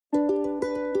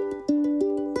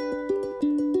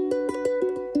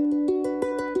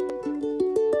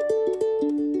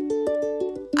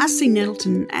I see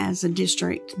Nettleton as a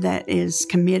district that is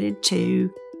committed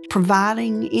to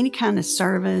providing any kind of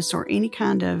service or any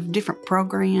kind of different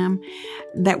program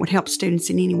that would help students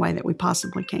in any way that we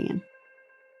possibly can.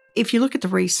 If you look at the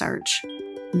research,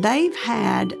 they've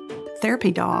had therapy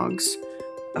dogs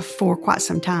for quite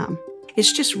some time.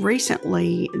 It's just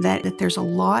recently that there's a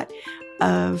lot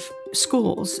of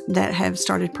schools that have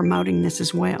started promoting this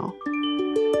as well.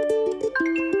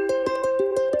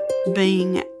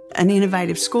 Being an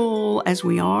innovative school as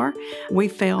we are, we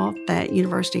felt that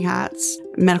University Heights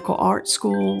Medical Arts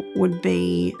School would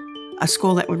be a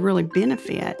school that would really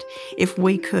benefit if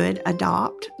we could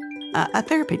adopt a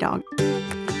therapy dog.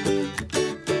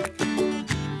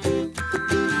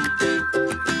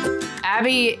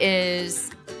 Abby is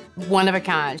one of a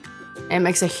kind. It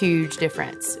makes a huge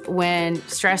difference. When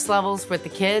stress levels with the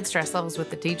kids, stress levels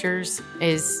with the teachers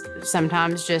is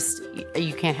sometimes just,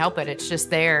 you can't help it, it's just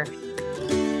there.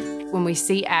 When we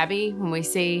see Abby, when we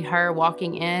see her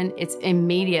walking in, it's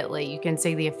immediately, you can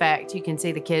see the effect. You can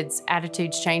see the kids'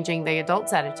 attitudes changing, the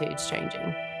adults' attitudes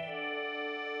changing.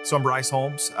 So I'm Bryce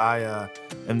Holmes. I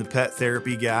am the pet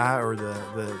therapy guy, or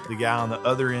the guy on the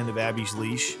other end of Abby's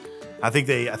leash. I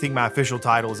think my official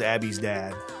title is Abby's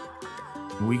dad.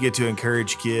 We get to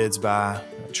encourage kids by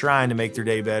trying to make their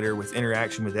day better with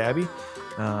interaction with Abby.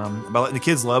 By letting the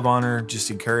kids love on her,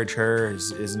 just encourage her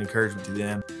is an encouragement to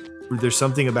them. There's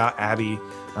something about Abby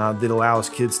that allows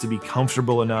kids to be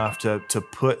comfortable enough to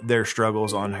put their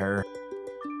struggles on her.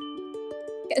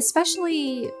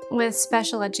 Especially with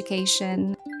special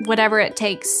education, whatever it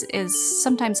takes is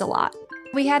sometimes a lot.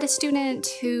 We had a student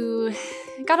who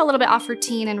got a little bit off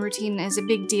routine, and routine is a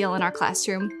big deal in our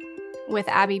classroom. With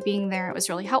Abby being there, it was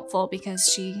really helpful because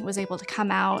she was able to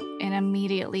come out and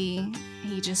immediately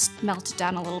he just melted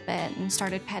down a little bit and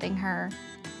started petting her.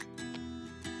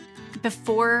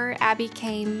 Before Abby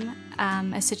came,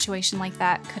 a situation like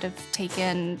that could have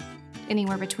taken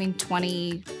anywhere between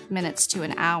 20 minutes to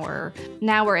an hour.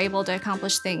 Now we're able to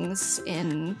accomplish things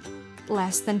in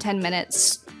less than 10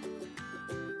 minutes.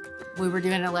 We were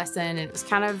doing a lesson and it was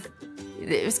kind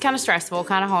of stressful,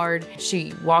 kind of hard.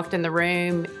 She walked in the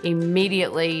room,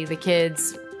 immediately the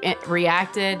kids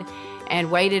reacted and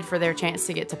waited for their chance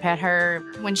to get to pet her.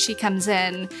 When she comes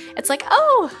in, it's like,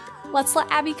 oh, let's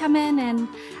let Abby come in, and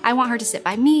I want her to sit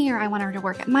by me, or I want her to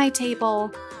work at my table.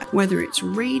 Whether it's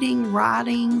reading,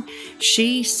 writing,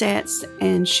 she sits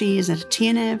and she is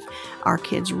attentive. Our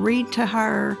kids read to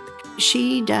her.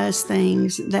 She does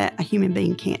things that a human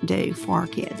being can't do for our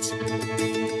kids.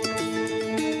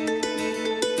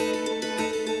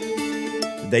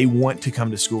 They want to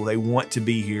come to school. They want to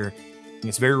be here.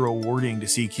 It's very rewarding to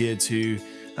see kids who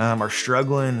are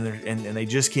struggling and they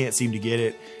just can't seem to get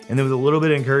it. And then with a little bit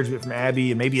of encouragement from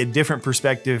Abby and maybe a different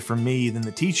perspective from me than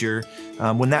the teacher,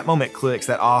 when that moment clicks,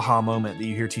 that aha moment that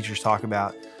you hear teachers talk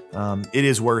about, it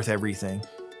is worth everything.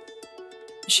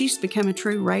 She's become a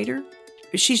true Raider.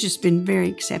 She's just been very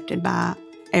accepted by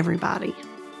everybody.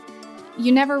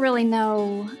 You never really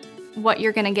know what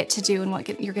you're going to get to do and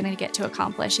what you're going to get to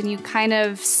accomplish. And you kind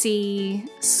of see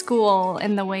school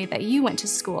in the way that you went to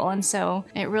school. And so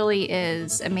it really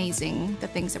is amazing the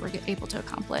things that we're able to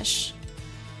accomplish.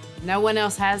 No one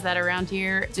else has that around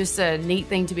here. Just a neat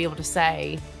thing to be able to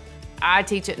say. I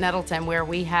teach at Nettleton where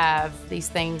we have these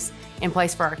things in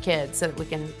place for our kids so that we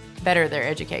can better their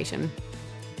education.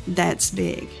 That's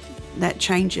big. That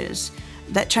changes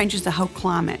the whole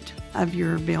climate of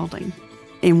your building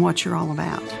and what you're all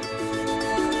about.